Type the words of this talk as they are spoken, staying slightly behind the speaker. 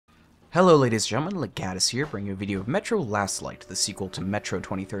Hello ladies and gentlemen, Legatus here, bringing you a video of Metro Last Light, the sequel to Metro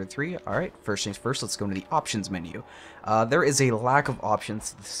 2033. Alright, first things first, let's go into the options menu. There is a lack of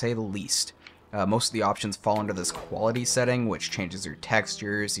options, to say the least. Most of the options fall under this quality setting, which changes your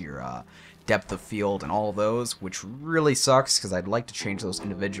textures, your depth of field, and all of those, which really sucks, because I'd like to change those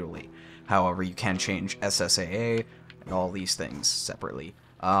individually. However, you can change SSAA and all these things separately.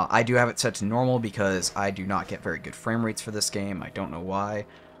 I do have it set to normal because I do not get very good frame rates for this game. I don't know why.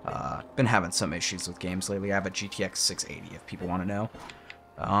 Been having some issues with games lately. I have a GTX 680 if people want to know.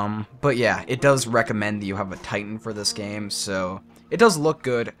 But yeah, it does recommend that you have a Titan for this game, so it does look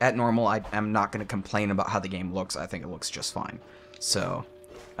good. At normal, I am not going to complain about how the game looks. I think it looks just fine. So,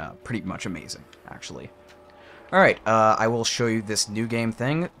 pretty much amazing, actually. Alright, I will show you this new game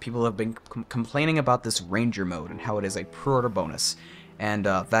thing. People have been complaining about this Ranger mode and how it is a pre-order bonus. And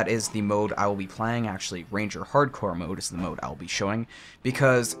that is the mode I will be playing. Actually, Ranger Hardcore mode is the mode I'll be showing.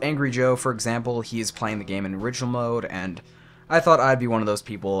 Because Angry Joe, for example, he is playing the game in original mode, and I thought I'd be one of those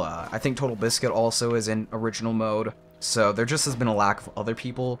people. I think Total Biscuit also is in original mode. So there just has been a lack of other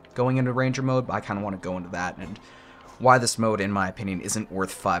people going into Ranger mode, but I kind of want to go into that, and why this mode, in my opinion, isn't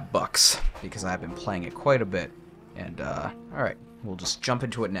worth $5. Because I've been playing it quite a bit. And, alright, we'll just jump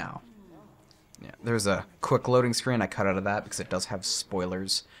into it now. Yeah, there's a quick loading screen. I cut out of that because it does have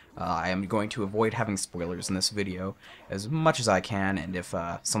spoilers. I am going to avoid having spoilers in this video as much as I can, and if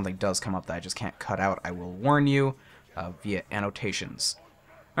something does come up that I just can't cut out, I will warn you via annotations.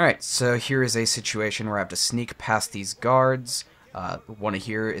 Alright, so here is a situation where I have to sneak past these guards. One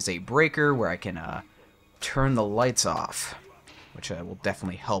here is a breaker where I can turn the lights off, which will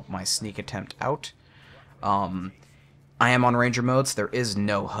definitely help my sneak attempt out. I am on Ranger mode, so there is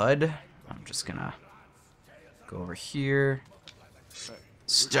no HUD. I'm just gonna go over here,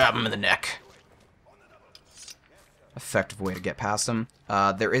 stab him in the neck. Effective way to get past him.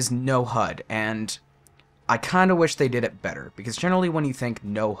 There is no HUD, and I kind of wish they did it better, because generally when you think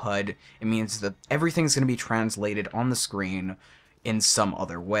no HUD, it means that everything's going to be translated on the screen in some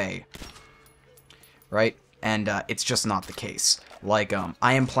other way, right? And it's just not the case. Like,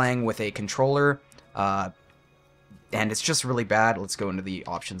 I am playing with a controller, and it's just really bad. Let's go into the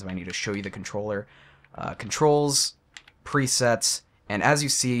options if I need to show you the controller. Controls, presets, and as you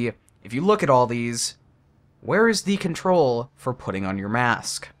see, if you look at all these, where is the control for putting on your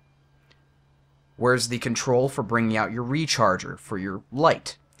mask? Where's the control for bringing out your recharger for your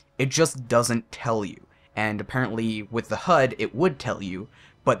light? It just doesn't tell you. And apparently with the HUD, it would tell you,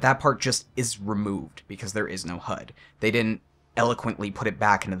 but that part just is removed because there is no HUD. They didn't eloquently put it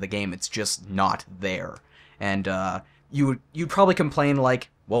back into the game. It's just not there. And you'd probably complain like,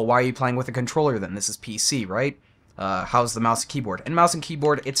 well, why are you playing with a controller then? This is PC, right? How's the mouse and keyboard? And mouse and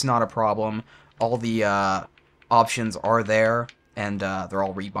keyboard, it's not a problem. All the options are there, and they're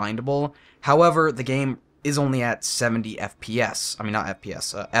all rebindable. However, the game is only at 70 FPS. I mean, not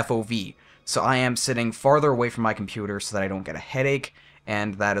FPS, FOV. So I am sitting farther away from my computer so that I don't get a headache,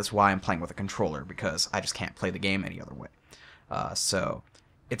 and that is why I'm playing with a controller, because I just can't play the game any other way. So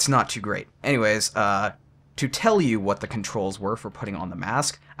it's not too great. Anyways, to tell you what the controls were for putting on the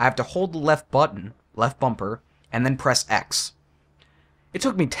mask, I have to hold the left button, left bumper, and then press X. It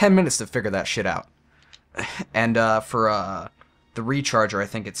took me 10 minutes to figure that shit out. And for the recharger, I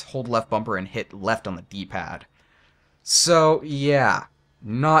think it's hold left bumper and hit left on the D-pad. So, yeah,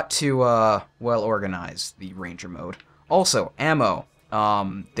 not too well organized, the Ranger mode. Also, ammo.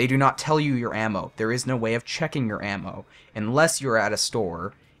 They do not tell you your ammo. There is no way of checking your ammo unless you're at a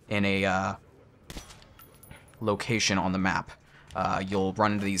store in a location on the map. You'll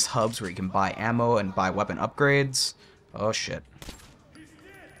run into these hubs where you can buy ammo and buy weapon upgrades. Oh shit.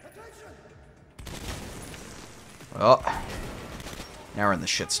 Oh. Now we're in the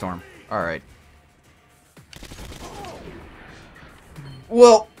shitstorm. Alright.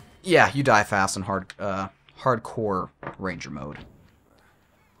 Well, yeah, you die fast in hardcore Ranger mode.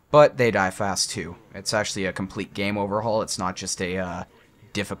 But they die fast too. It's actually a complete game overhaul. It's not just a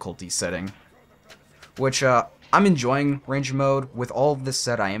difficulty setting. Which, I'm enjoying Ranger mode. With all of this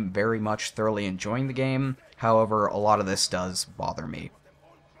said, I am very much thoroughly enjoying the game. However, a lot of this does bother me.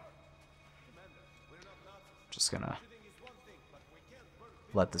 Just gonna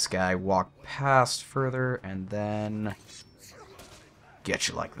let this guy walk past further, and then get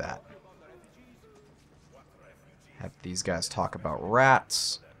you like that. Have these guys talk about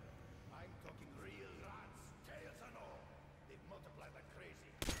rats.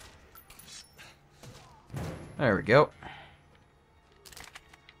 There we go.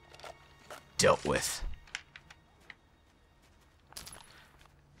 Dealt with.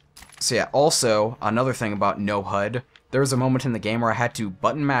 So yeah, also, another thing about no HUD, There was a moment in the game where I had to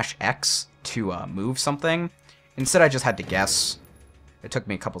button mash X to move something. Instead, I just had to guess. It took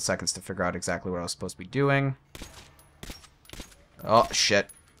me a couple seconds to figure out exactly what I was supposed to be doing. Oh, shit.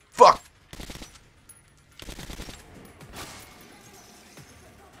 Fuck!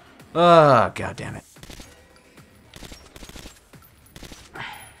 God damn it.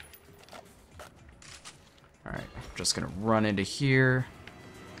 Alright, I'm just gonna run into here.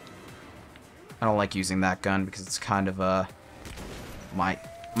 I don't like using that gun because it's kind of my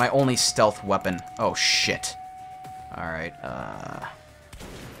only stealth weapon. Oh shit. Alright,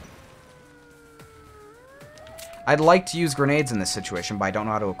 I'd like to use grenades in this situation, but I don't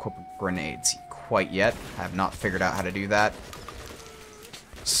know how to equip grenades quite yet. I have not figured out how to do that.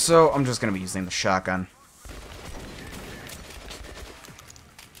 So I'm just gonna be using the shotgun.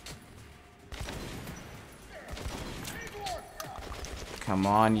 Come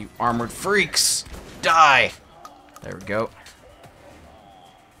on, you armored freaks! Die! There we go.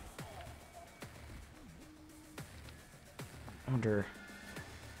 I wonder...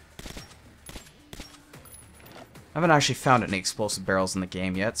 I haven't actually found any explosive barrels in the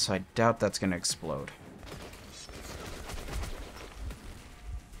game yet, so I doubt that's going to explode.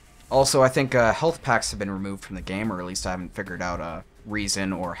 Also, I think health packs have been removed from the game, or at least I haven't figured out a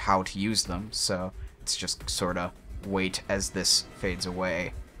reason or how to use them, so it's just sort of wait as this fades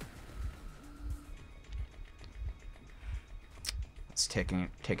away. It's taking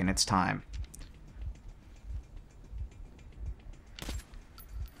its time.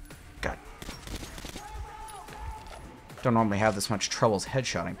 God. Don't normally have this much trouble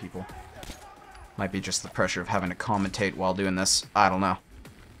headshotting people. Might be just the pressure of having to commentate while doing this. I don't know.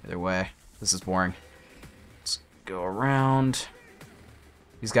 Either way, this is boring. Let's go around.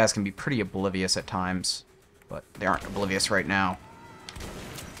 These guys can be pretty oblivious at times, but they aren't oblivious right now.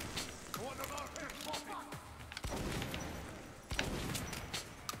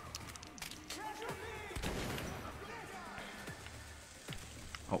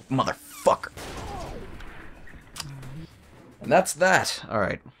 Oh, motherfucker. And that's that.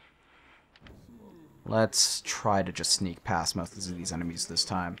 Alright. Let's try to just sneak past most of these enemies this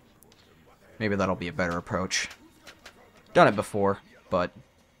time. Maybe that'll be a better approach. Done it before, but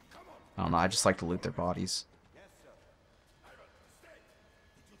I don't know, I just like to loot their bodies.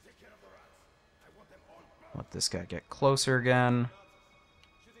 Let this guy get closer again.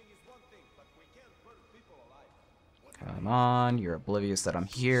 Come on, you're oblivious that I'm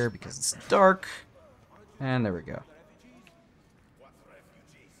here because it's dark. And there we go.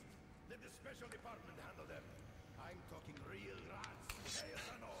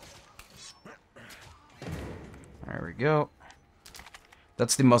 There we go.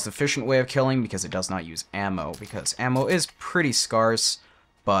 That's the most efficient way of killing because it does not use ammo, because ammo is pretty scarce,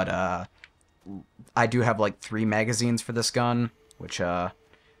 but I do have like 3 magazines for this gun, which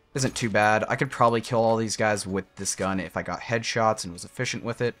isn't too bad. I could probably kill all these guys with this gun if I got headshots and was efficient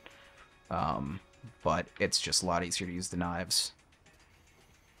with it, but it's just a lot easier to use the knives.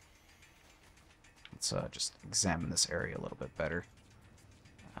 Let's just examine this area a little bit better.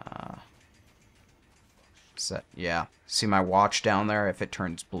 Set. Yeah. See my watch down there? If it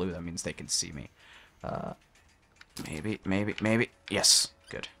turns blue, that means they can see me. Maybe. Yes.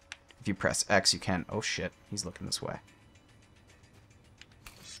 Good. If you press X, you can... Oh, shit. He's looking this way.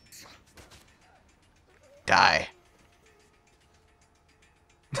 Die.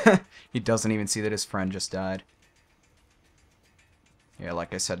 He doesn't even see that his friend just died. Yeah,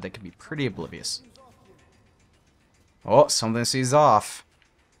 like I said, they can be pretty oblivious. Oh, something sees off.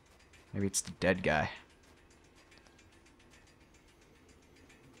 Maybe it's the dead guy.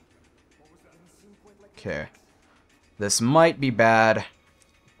 Okay. This might be bad,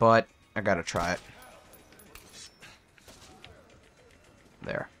 but I gotta try it.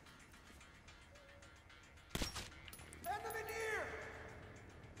 There.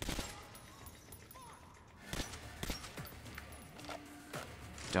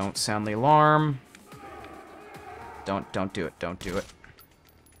 Don't sound the alarm. Don't do it. Don't do it.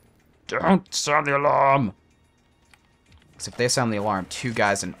 Don't sound the alarm! Because if they sound the alarm, 2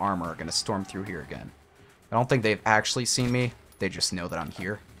 guys in armor are gonna storm through here again. I don't think they've actually seen me. They just know that I'm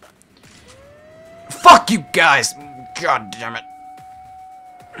here. Fuck you guys! God damn it.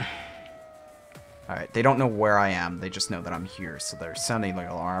 Alright, they don't know where I am. They just know that I'm here, so they're sounding the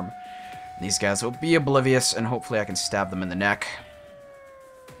alarm. These guys will be oblivious, and hopefully I can stab them in the neck.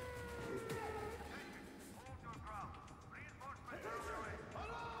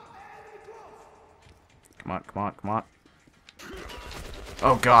 Come on, come on, come on.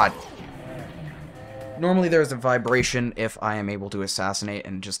 Oh god. Normally there's a vibration if I am able to assassinate,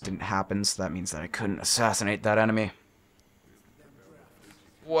 and it just didn't happen, so that means that I couldn't assassinate that enemy.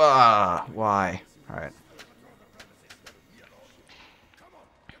 Why? Alright.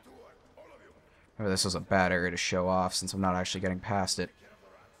 Maybe this was a bad area to show off since I'm not actually getting past it.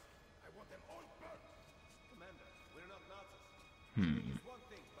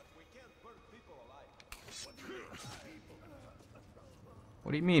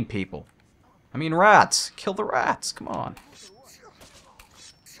 What do you mean, people? I mean rats! Kill the rats! Come on.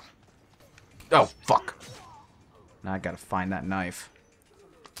 Oh, fuck. Now I gotta find that knife.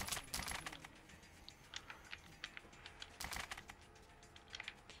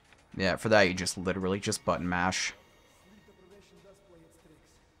 Yeah, for that you just literally just button mash.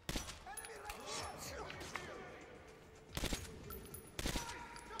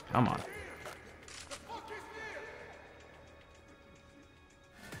 Come on.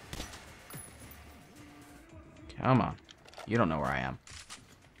 Come on. You don't know where I am.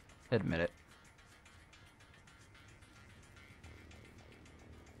 Admit it.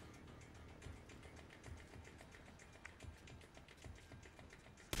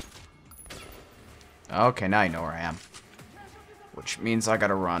 Okay, now you know where I am. Which means I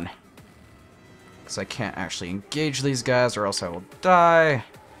gotta run. Because I can't actually engage these guys or else I will die.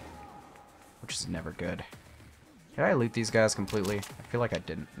 Which is never good. Did I loot these guys completely? I feel like I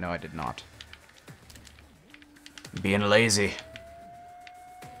didn't. No, I did not. Being lazy.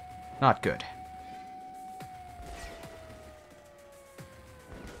 Not good.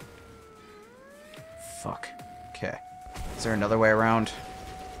 Fuck. Okay. Is there another way around?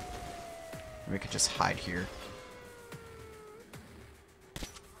 We could just hide here.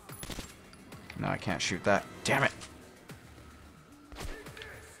 No, I can't shoot that. Damn it!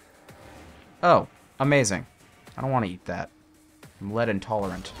 Oh, amazing. I don't want to eat that. I'm lead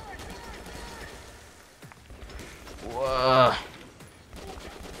intolerant. Whoa.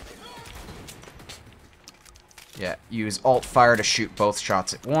 Yeah, use alt fire to shoot both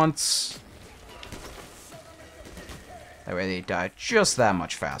shots at once. That way they die just that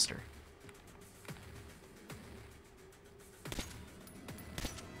much faster.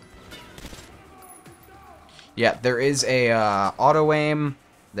 Yeah, there is a auto aim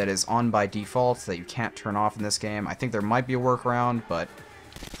that is on by default that you can't turn off in this game. I think there might be a workaround, but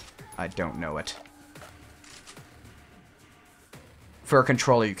I don't know it. For a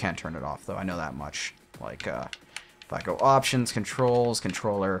controller, you can't turn it off, though. I know that much. Like, if I go options, controls,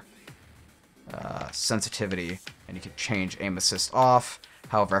 controller, sensitivity, and you can change aim assist off.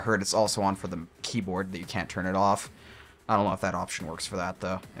 However, I heard it's also on for the keyboard that you can't turn it off. I don't know if that option works for that,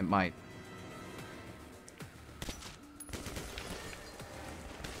 though. It might.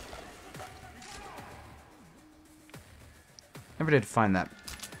 Never did find that,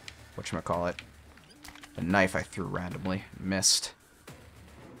 whatchamacallit, a knife I threw randomly. Missed.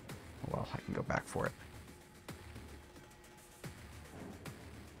 Well, I can go back for it.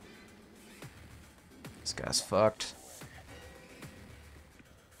 This guy's fucked.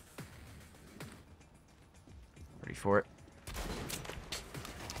 Ready for it.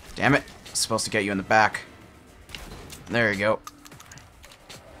 Damn it. I was supposed to get you in the back. There you go.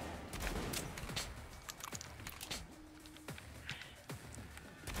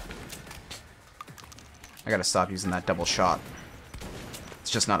 I gotta stop using that double shot.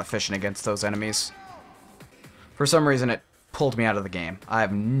 It's just not efficient against those enemies. For some reason, it pulled me out of the game. I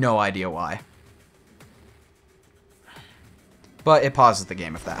have no idea why. But it pauses the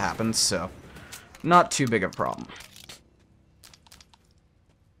game if that happens, so not too big of a problem.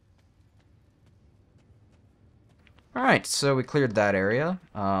 Alright, so we cleared that area.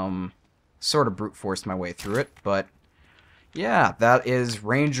 Sort of brute forced my way through it, but yeah, that is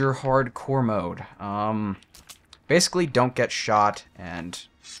Ranger Hardcore mode. Basically, don't get shot, and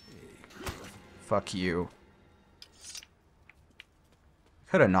fuck you.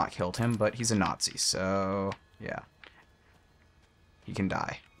 Could have not killed him, but he's a Nazi, so yeah. He can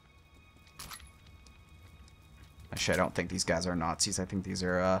die. Actually, I don't think these guys are Nazis. I think these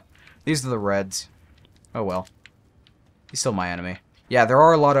are the Reds. Oh well. He's still my enemy. Yeah, there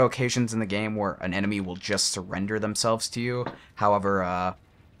are a lot of occasions in the game where an enemy will just surrender themselves to you. However,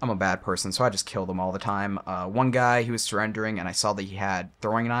 I'm a bad person, so I just kill them all the time. One guy, he was surrendering, and I saw that he had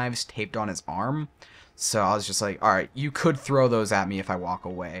throwing knives taped on his arm. So I was just like, alright, you could throw those at me if I walk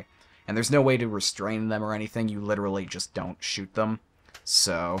away. And there's no way to restrain them or anything. You literally just don't shoot them.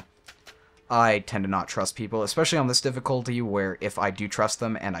 So I tend to not trust people, especially on this difficulty, where if I do trust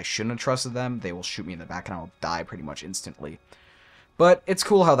them and I shouldn't have trusted them, they will shoot me in the back and I'll die pretty much instantly. But it's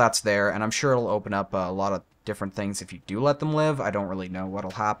cool how that's there, and I'm sure it'll open up a lot of different things if you do let them live. I don't really know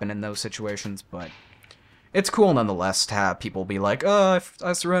what'll happen in those situations, but it's cool nonetheless to have people be like, oh,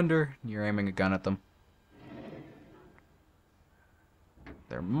 I surrender. You're aiming a gun at them.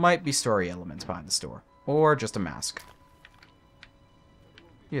 There might be story elements behind this door. Or just a mask.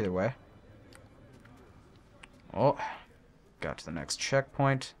 Either way. Oh, got to the next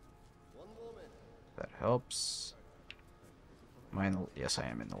checkpoint. That helps. Am I in the... Yes, I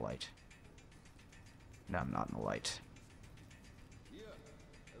am in the light. No, I'm not in the light.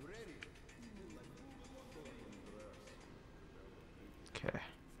 Okay.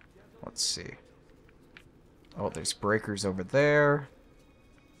 Let's see. Oh, there's breakers over there.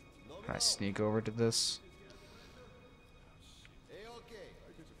 Can I sneak over to this?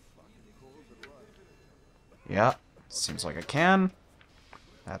 Yeah, seems like I can.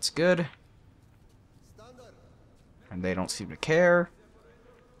 That's good. And they don't seem to care.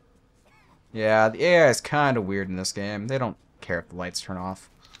 Yeah, the AI is kind of weird in this game. They don't care if the lights turn off.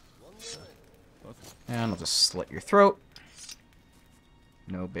 And I'll just slit your throat.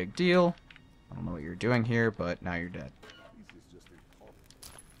 No big deal. I don't know what you're doing here, but now you're dead.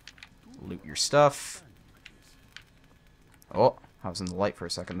 Loot your stuff. Oh, I was in the light for a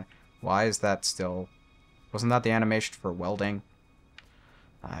second. Why is that still... Wasn't that the animation for welding?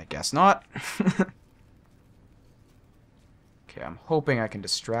 I guess not. Okay, I'm hoping I can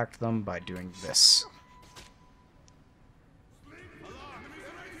distract them by doing this.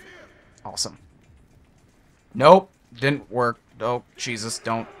 Awesome. Nope, didn't work. Oh, Jesus,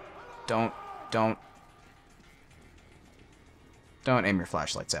 don't aim your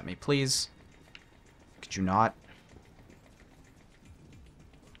flashlights at me, please. Could you not?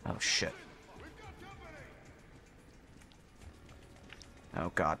 Oh, shit.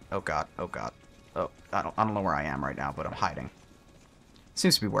 Oh, God. Oh, God. Oh, God. Oh, I don't know where I am right now, but I'm hiding.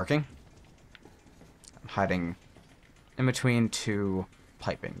 Seems to be working. I'm hiding in between two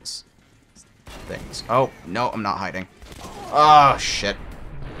pipings. Things. Oh, no, I'm not hiding. Oh, shit.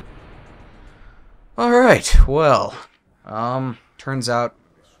 Alright, well. Turns out,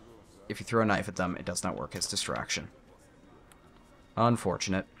 if you throw a knife at them, it does not work as distraction.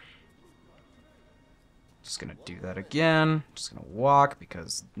 Unfortunate. Just gonna do that again. Just gonna walk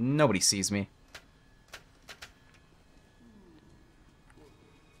because nobody sees me.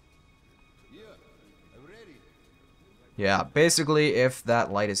 Yeah, basically, if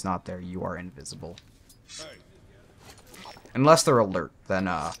that light is not there, you are invisible. Unless they're alert, then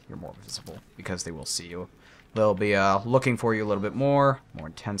you're more visible, because they will see you. They'll be looking for you a little bit more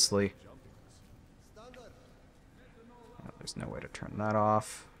intensely. Oh, there's no way to turn that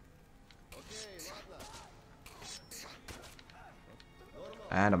off.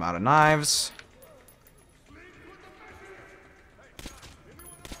 And I'm out of knives.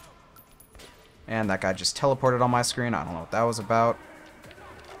 And that guy just teleported on my screen. I don't know what that was about.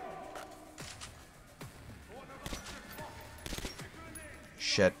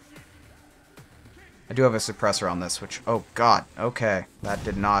 Shit. I do have a suppressor on this, which... Oh, God. Okay. That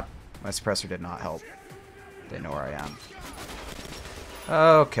did not... My suppressor did not help. They know where I am.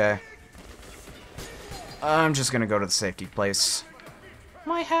 Okay. I'm just gonna go to the safety place.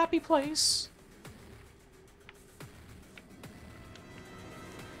 My happy place.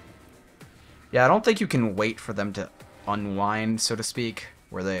 Yeah, I don't think you can wait for them to unwind, so to speak,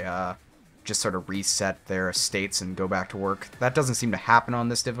 where they just sort of reset their states and go back to work. That doesn't seem to happen on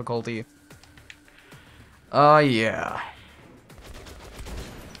this difficulty. Yeah.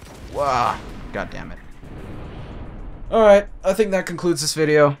 Wow. God damn it. Alright, I think that concludes this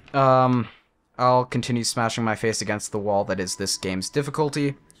video. I'll continue smashing my face against the wall that is this game's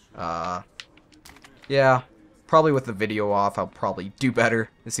difficulty. Yeah. Probably with the video off, I'll probably do better.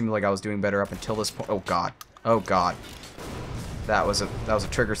 It seemed like I was doing better up until this point. Oh, God. Oh, God. That was a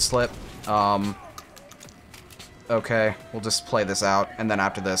trigger slip. Okay, we'll just play this out, and then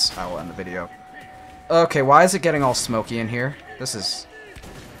after this, I will end the video. Okay, why is it getting all smoky in here? This is...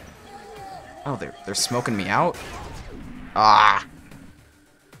 Oh, they're smoking me out? Ah!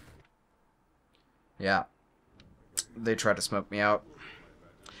 Yeah. They tried to smoke me out.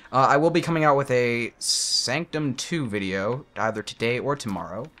 I will be coming out with a Sanctum 2 video, either today or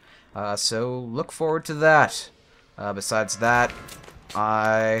tomorrow. So look forward to that. Besides that,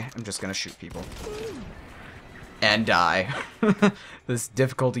 I am just gonna shoot people. And die. This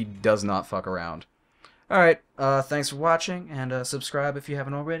difficulty does not fuck around. Alright, thanks for watching, and subscribe if you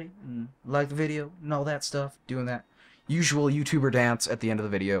haven't already. And like the video, and all that stuff. Doing that usual YouTuber dance at the end of the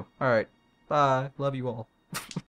video. Alright, bye. Love you all.